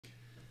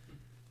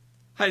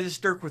Hi, this is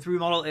Dirk with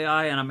Remodel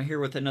AI, and I'm here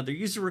with another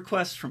user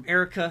request from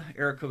Erica.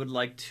 Erica would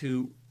like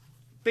to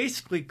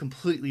basically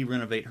completely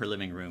renovate her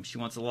living room. She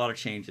wants a lot of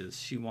changes.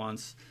 She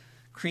wants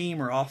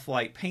cream or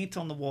off-white paint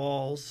on the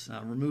walls,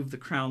 remove the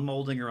crown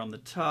molding around the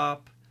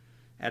top,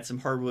 add some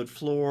hardwood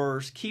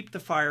floors, keep the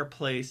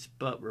fireplace,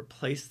 but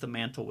replace the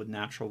mantle with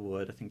natural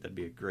wood. I think that'd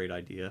be a great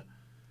idea.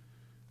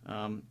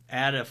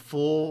 Add a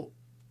full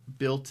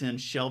built-in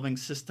shelving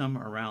system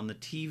around the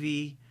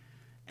TV,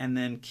 and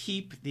then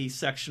keep the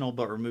sectional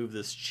but remove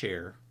this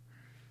chair.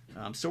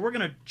 So we're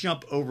going to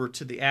jump over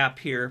to the app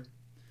here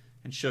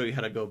and show you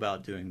how to go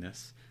about doing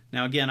this.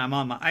 Now again, I'm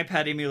on my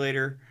iPad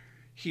emulator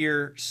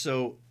here,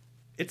 so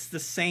it's the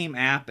same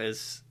app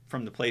as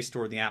from the Play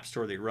Store, the App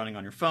Store that you're running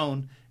on your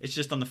phone. It's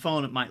just on the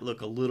phone it might look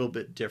a little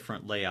bit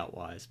different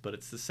layout-wise, but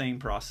it's the same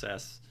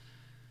process.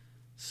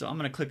 So I'm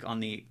going to click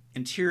on the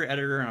interior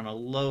editor and I'm going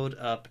to load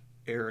up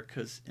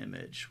Erica's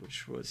image,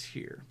 which was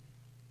here.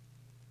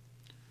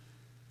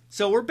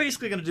 So we're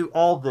basically going to do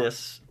all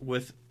this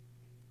with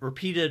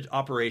repeated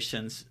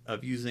operations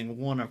of using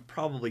one of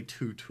probably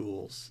two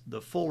tools,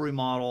 the full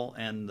remodel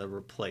and the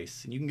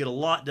replace. And you can get a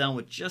lot done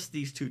with just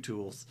these two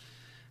tools.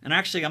 And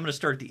actually, I'm going to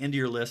start at the end of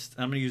your list.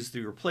 I'm going to use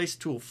the replace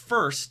tool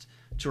first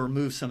to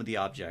remove some of the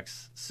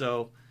objects.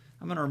 So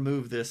I'm going to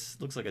remove this,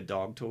 looks like a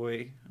dog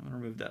toy. I'm going to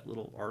remove that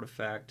little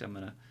artifact. I'm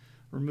going to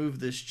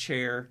remove this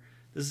chair.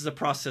 This is a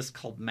process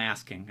called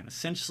masking. And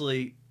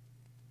essentially,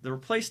 the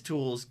replace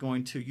tool is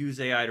going to use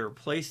AI to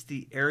replace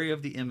the area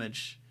of the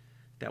image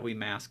that we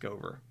mask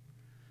over.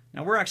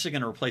 Now we're actually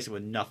going to replace it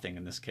with nothing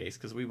in this case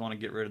because we want to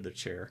get rid of the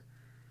chair.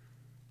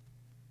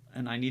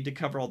 And I need to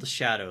cover all the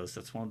shadows.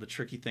 That's one of the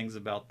tricky things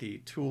about the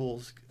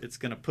tools. It's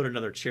going to put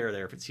another chair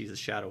there if it sees a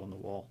shadow on the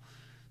wall.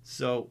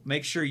 So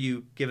make sure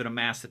you give it a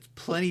mask that's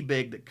plenty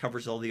big that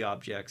covers all the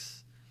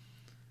objects.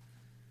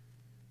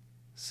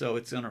 So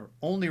it's going to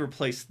only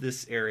replace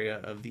this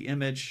area of the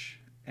image.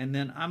 And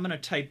then I'm going to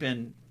type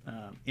in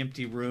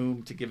empty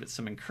room to give it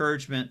some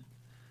encouragement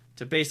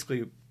to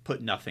basically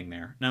put nothing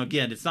there. Now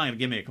again, it's not going to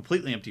give me a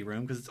completely empty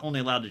room because it's only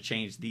allowed to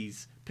change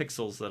these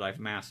pixels that I've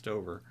masked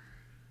over.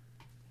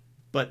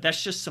 But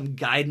that's just some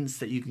guidance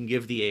that you can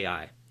give the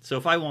AI. So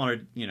if I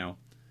wanted,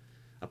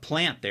 a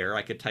plant there,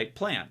 I could type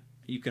plant.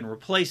 You can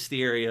replace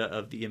the area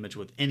of the image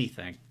with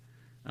anything.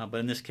 But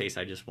in this case,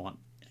 I just want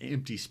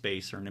empty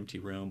space or an empty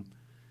room.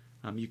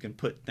 You can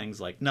put things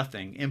like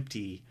nothing,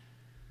 empty,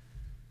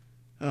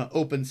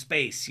 open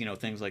space,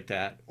 things like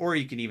that. Or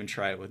you can even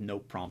try it with no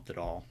prompt at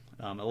all.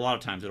 A lot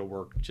of times it'll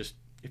work just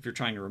if you're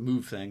trying to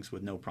remove things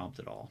with no prompt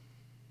at all.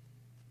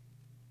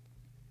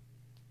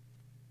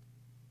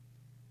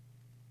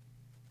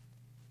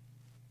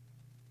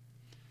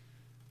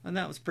 And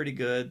that was pretty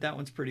good. That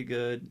one's pretty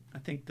good. I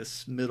think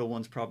this middle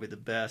one's probably the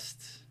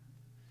best.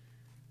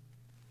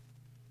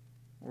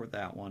 Or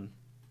that one.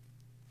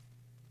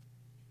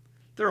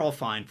 They're all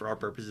fine for our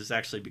purposes,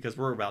 actually, because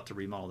we're about to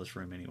remodel this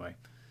room anyway.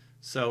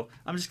 So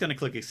I'm just going to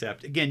click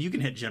accept. Again, you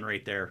can hit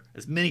generate there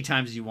as many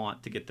times as you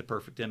want to get the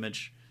perfect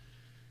image.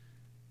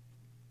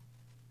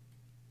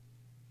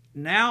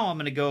 Now I'm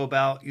going to go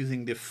about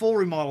using the full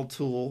remodel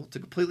tool to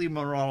completely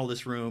remodel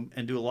this room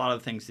and do a lot of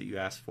the things that you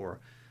asked for.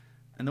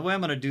 And the way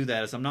I'm going to do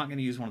that is I'm not going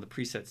to use one of the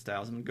preset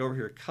styles. I'm going to go over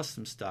here to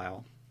custom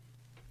style.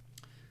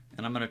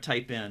 And I'm going to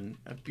type in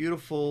a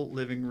beautiful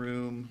living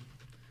room,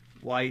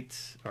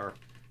 white or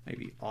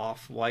maybe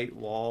off-white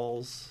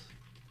walls.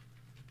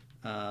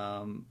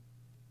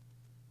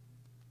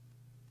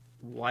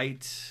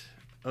 White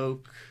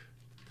oak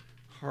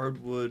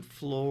hardwood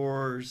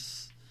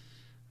floors.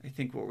 I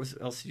think what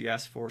else did you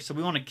ask for? So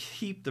we want to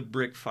keep the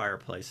brick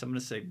fireplace. I'm going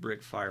to say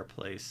brick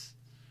fireplace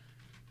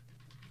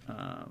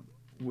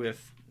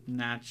with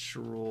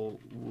natural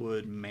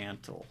wood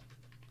mantle.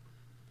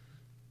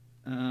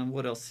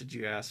 What else did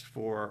you ask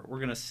for? We're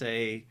going to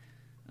say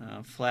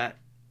flat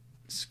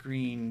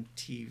screen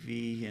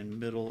TV in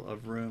middle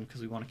of room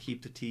because we want to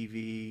keep the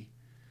TV.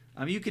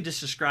 You can just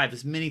describe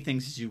as many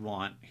things as you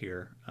want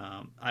here.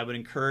 I would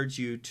encourage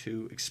you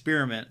to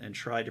experiment and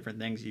try different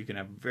things. You can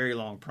have very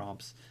long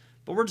prompts,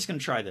 but we're just going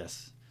to try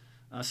this.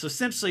 So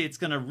essentially, it's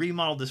going to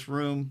remodel this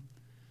room.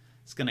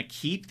 It's going to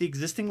keep the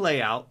existing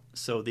layout,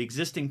 so the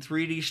existing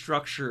 3D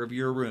structure of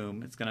your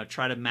room. It's going to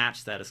try to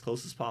match that as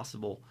close as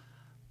possible,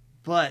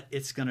 but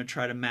it's going to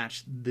try to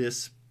match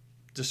this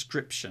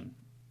description.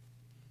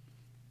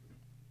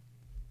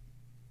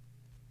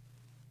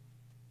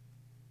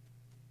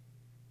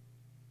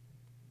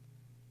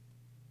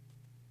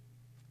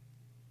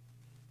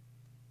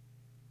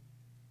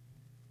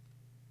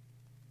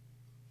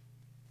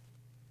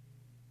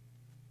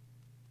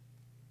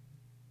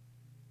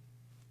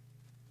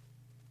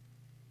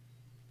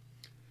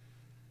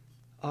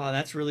 Oh,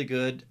 that's really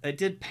good. I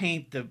did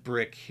paint the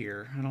brick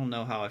here. I don't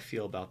know how I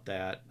feel about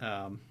that.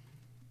 And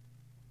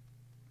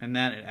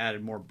then it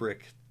added more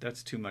brick.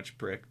 That's too much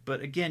brick. But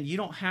again, you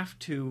don't have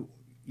to,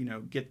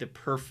 get the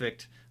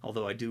perfect,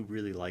 although I do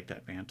really like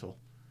that mantle.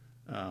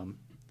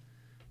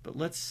 But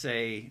let's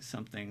say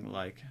something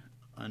like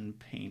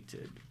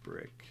unpainted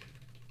brick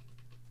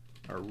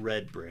or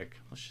red brick.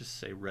 Let's just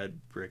say red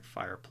brick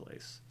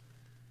fireplace.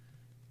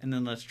 And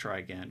then let's try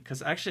again.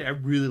 Because actually, I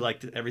really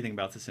liked everything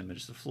about this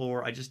image. The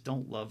floor, I just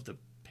don't love the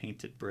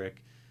painted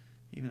brick.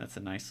 Even that's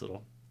a nice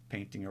little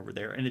painting over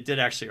there. And it did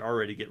actually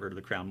already get rid of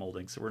the crown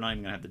molding, so we're not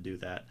even going to have to do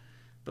that.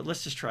 But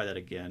let's just try that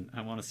again.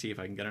 I want to see if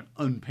I can get an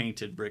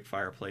unpainted brick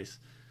fireplace.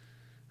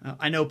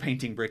 I know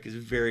painting brick is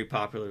very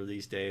popular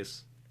these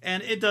days.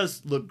 And it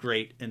does look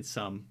great in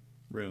some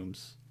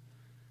rooms.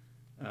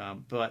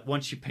 But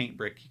once you paint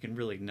brick, you can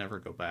really never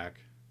go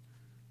back.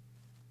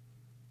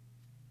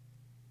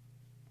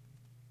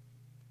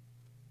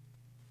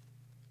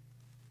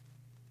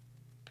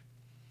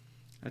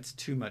 That's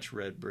too much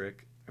red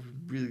brick. I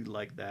really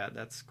like that.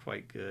 That's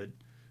quite good.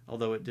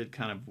 Although it did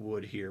kind of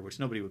wood here, which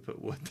nobody would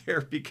put wood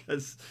there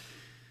because...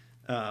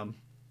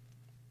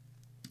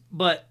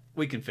 but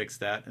we can fix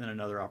that in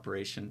another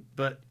operation.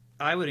 But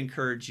I would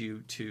encourage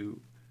you to...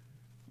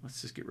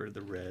 Let's just get rid of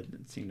the red.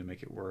 It seemed to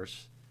make it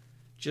worse.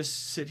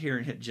 Just sit here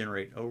and hit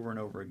generate over and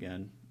over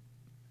again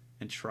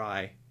and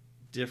try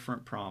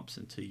different prompts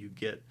until you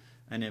get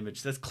an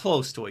image that's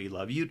close to what you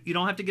love. You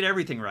don't have to get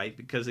everything right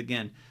because,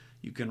 again,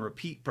 you can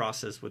repeat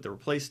process with the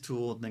replace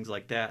tool and things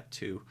like that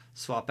to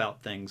swap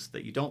out things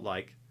that you don't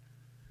like.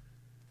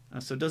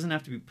 So it doesn't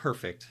have to be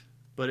perfect,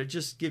 but it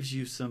just gives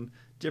you some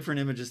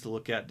different images to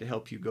look at to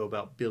help you go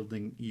about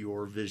building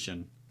your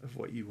vision of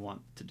what you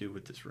want to do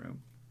with this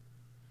room.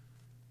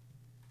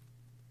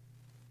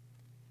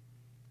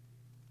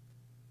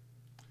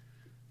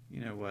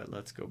 You know what,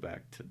 let's go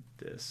back to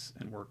this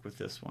and work with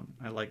this one.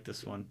 I like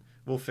this one.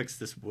 We'll fix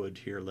this wood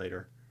here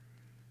later.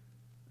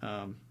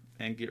 And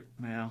get,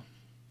 well,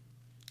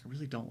 I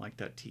really don't like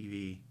that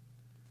TV.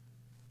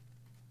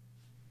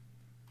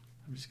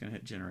 I'm just going to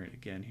hit generate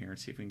again here and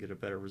see if we can get a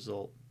better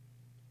result.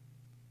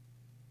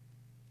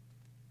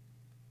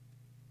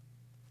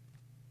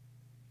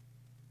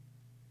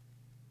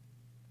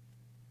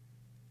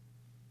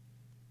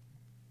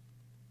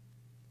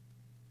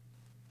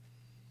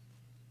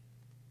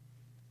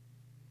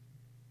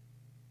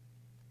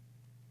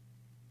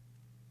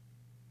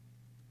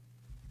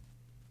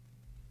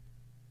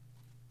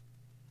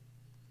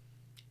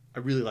 I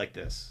really like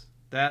this.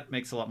 That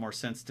makes a lot more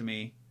sense to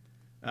me.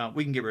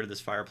 We can get rid of this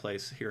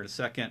fireplace here in a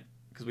second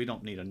because we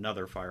don't need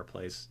another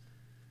fireplace.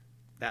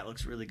 That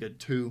looks really good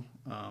too.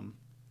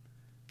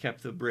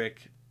 Kept the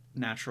brick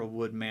natural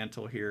wood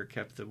mantle here,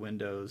 kept the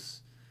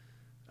windows.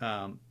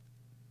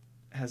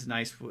 Has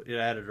nice, it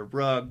added a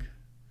rug.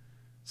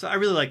 So I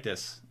really like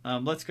this.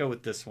 Let's go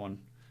with this one.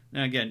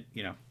 Now again,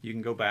 you know, you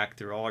can go back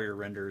through all your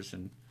renders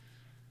and,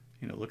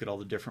 you know, look at all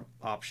the different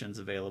options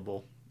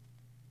available.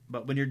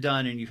 But when you're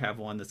done and you have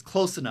one that's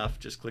close enough,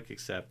 just click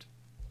accept.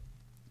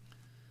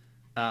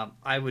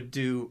 I would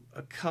do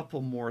a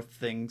couple more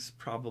things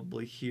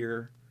probably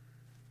here,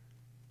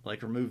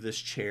 like remove this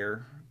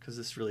chair because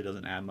this really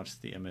doesn't add much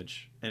to the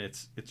image, and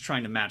it's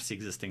trying to match the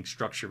existing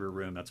structure of your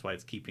room. That's why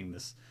it's keeping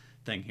this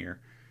thing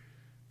here.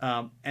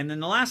 And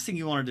then the last thing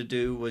you wanted to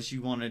do was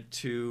you wanted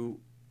to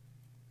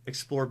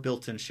explore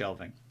built-in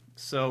shelving.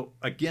 So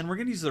again, we're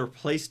going to use the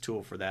replace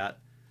tool for that.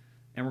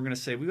 And we're going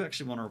to say we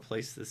actually want to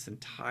replace this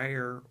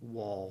entire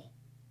wall.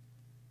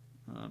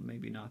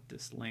 Maybe not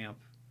this lamp,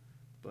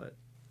 but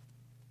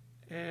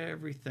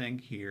everything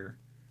here.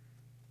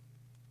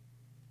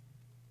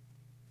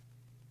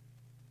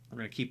 We're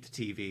going to keep the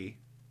TV.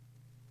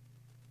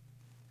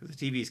 Because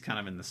the TV is kind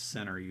of in the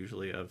center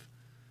usually of,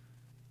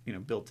 you know,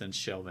 built-in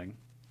shelving.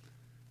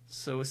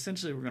 So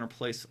essentially we're going to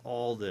replace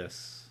all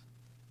this.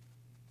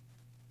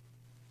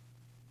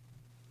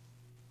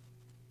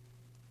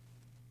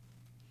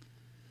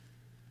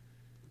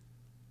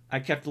 I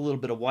kept a little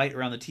bit of white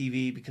around the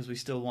TV because we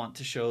still want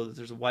to show that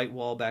there's a white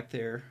wall back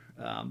there.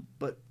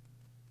 But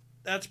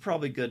that's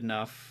probably good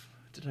enough.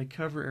 Did I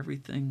cover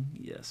everything?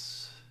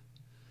 Yes.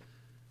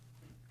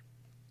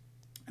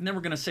 And then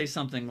we're going to say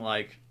something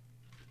like,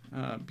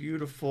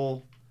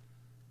 beautiful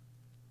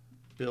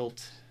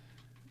built-in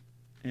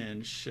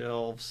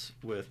shelves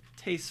with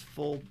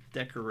tasteful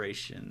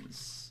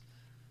decorations.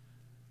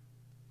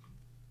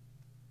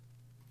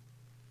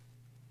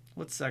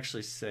 Let's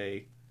actually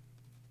say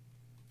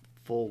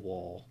full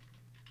wall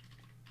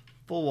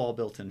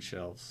built-in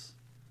shelves.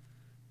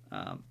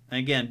 And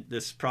again,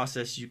 this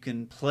process, you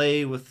can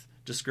play with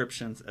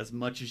descriptions as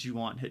much as you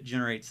want. Hit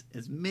generates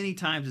as many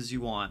times as you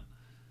want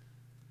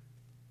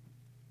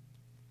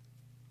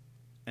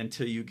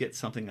until you get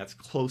something that's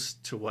close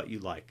to what you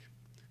like.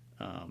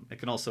 It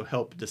can also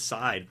help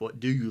decide what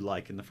do you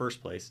like in the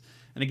first place.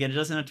 And again, it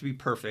doesn't have to be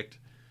perfect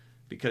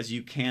because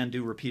you can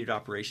do repeated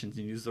operations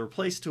and use the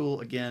replace tool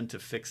again to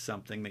fix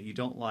something that you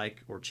don't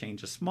like or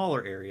change a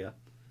smaller area.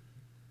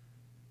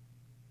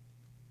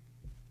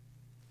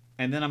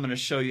 And then I'm going to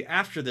show you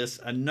after this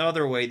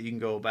another way that you can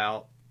go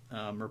about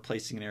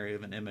replacing an area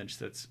of an image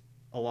that's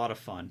a lot of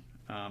fun,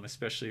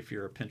 especially if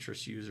you're a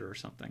Pinterest user or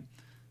something.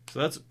 So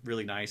that's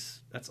really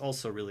nice. That's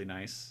also really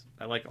nice.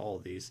 I like all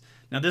of these.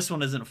 Now this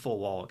one isn't a full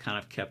wall. It kind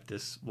of kept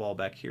this wall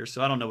back here.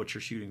 So I don't know what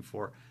you're shooting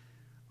for.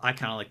 I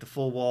kind of like the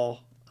full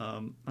wall. I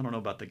don't know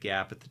about the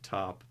gap at the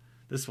top.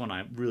 This one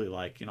I really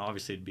like. You know,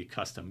 obviously it'd be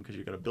custom because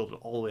you're going to build it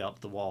all the way out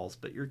to the walls,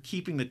 but you're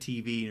keeping the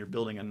TV and you're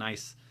building a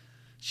nice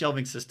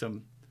shelving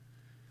system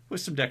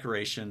with some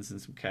decorations and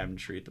some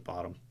cabinetry at the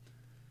bottom.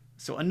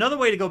 So another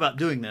way to go about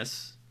doing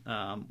this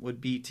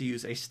would be to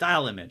use a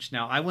style image.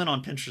 Now, I went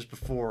on Pinterest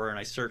before and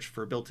I searched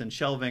for built-in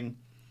shelving,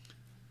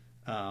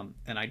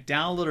 and I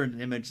downloaded an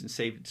image and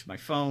saved it to my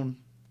phone.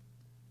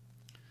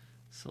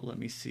 So let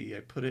me see. I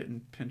put it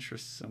in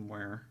Pinterest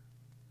somewhere.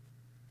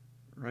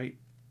 Right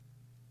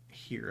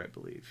here, I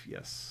believe.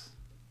 Yes.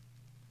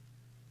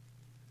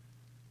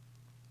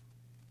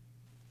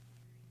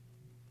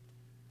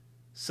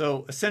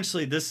 So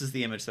essentially, this is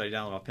the image that I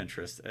downloaded off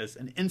Pinterest as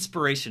an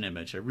inspiration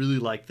image. I really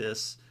like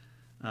this.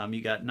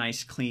 You got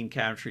nice, clean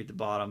cabinetry at the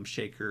bottom,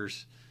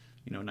 shakers,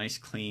 you know, nice,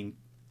 clean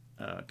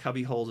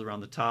cubby holes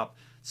around the top.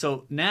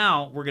 So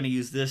now we're going to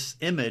use this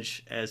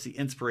image as the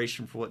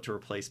inspiration for what to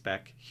replace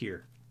back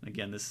here.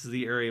 Again, this is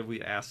the area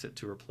we asked it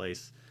to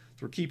replace.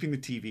 So we're keeping the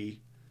TV,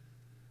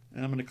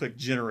 and I'm going to click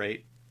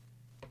Generate.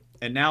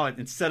 And now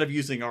instead of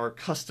using our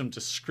custom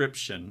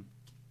description,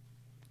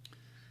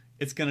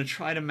 it's going to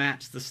try to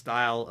match the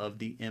style of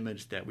the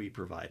image that we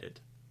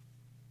provided.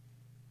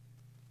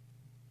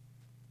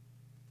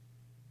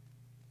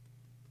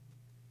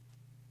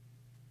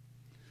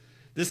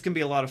 This can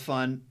be a lot of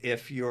fun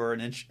if you're an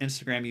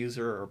Instagram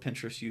user or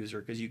Pinterest user,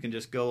 because you can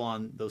just go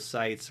on those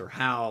sites or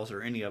Houzz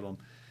or any of them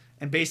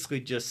and basically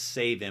just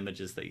save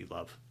images that you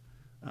love.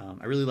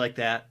 I really like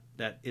that.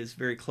 That is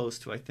very close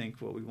to, I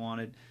think, what we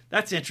wanted.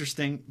 That's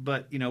interesting,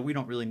 but you know, we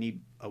don't really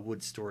need a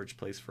wood storage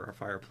place for our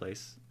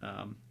fireplace.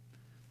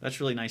 That's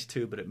really nice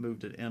too, but it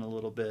moved it in a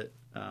little bit.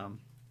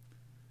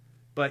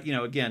 But you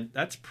know, again,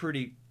 that's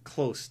pretty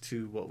close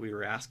to what we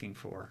were asking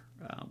for.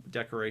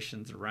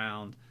 Decorations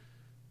around,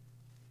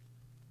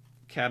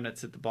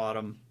 cabinets at the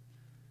bottom.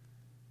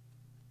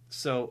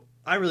 So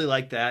I really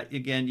like that.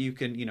 Again, you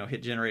can, you know,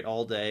 hit generate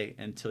all day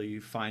until you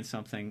find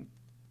something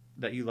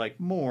that you like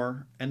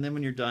more, and then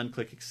when you're done,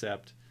 click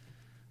accept.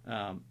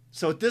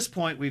 So at this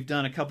point, we've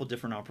done a couple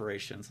different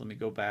operations. Let me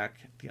go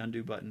back, the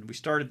undo button. We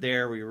started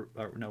there.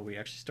 We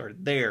actually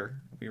started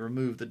there. We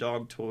removed the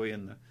dog toy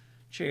and the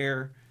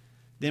chair.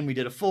 Then we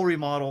did a full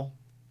remodel,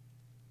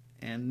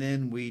 and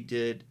then we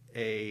did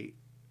a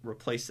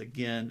replace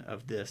again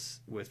of this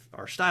with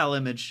our style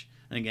image.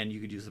 And again, you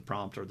could use the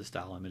prompt or the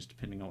style image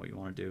depending on what you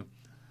want to do.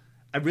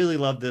 I really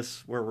love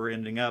this where we're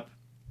ending up.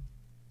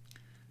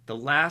 The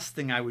last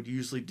thing I would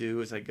usually do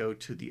is I go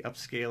to the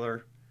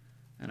upscaler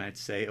and I'd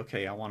say,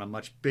 okay, I want a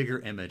much bigger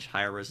image,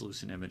 higher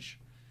resolution image.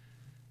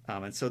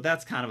 And so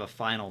that's kind of a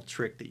final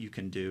trick that you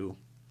can do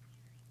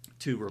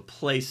to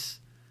replace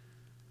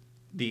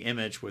the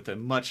image with a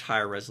much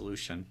higher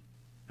resolution.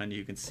 And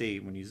you can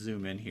see when you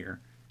zoom in here,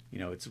 you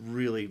know, it's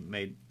really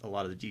made a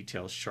lot of the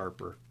details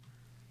sharper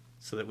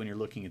so that when you're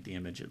looking at the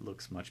image, it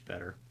looks much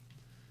better.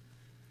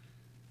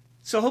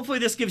 So hopefully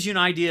this gives you an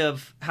idea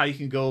of how you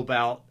can go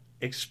about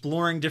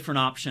exploring different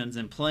options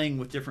and playing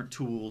with different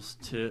tools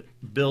to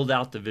build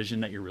out the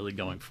vision that you're really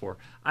going for.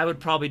 I would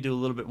probably do a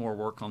little bit more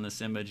work on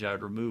this image. I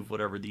would remove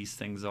whatever these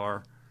things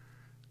are.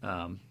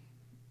 Looks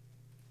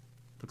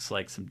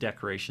like some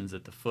decorations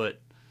at the foot.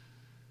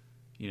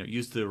 You know,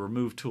 use the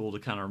remove tool to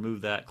kind of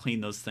remove that,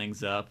 clean those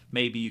things up.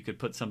 Maybe you could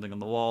put something on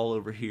the wall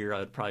over here. I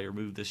would probably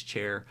remove this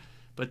chair.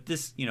 But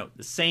this, you know,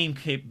 the same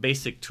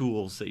basic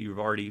tools that you've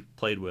already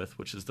played with,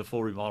 which is the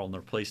full remodel and the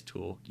replace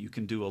tool, you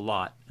can do a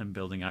lot in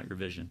building out your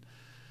vision.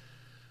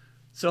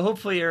 So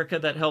hopefully, Erica,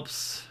 that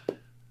helps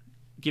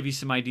give you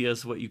some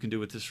ideas of what you can do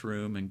with this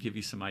room and give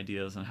you some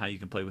ideas on how you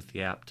can play with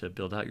the app to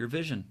build out your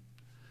vision.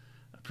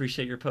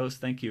 Appreciate your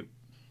post. Thank you.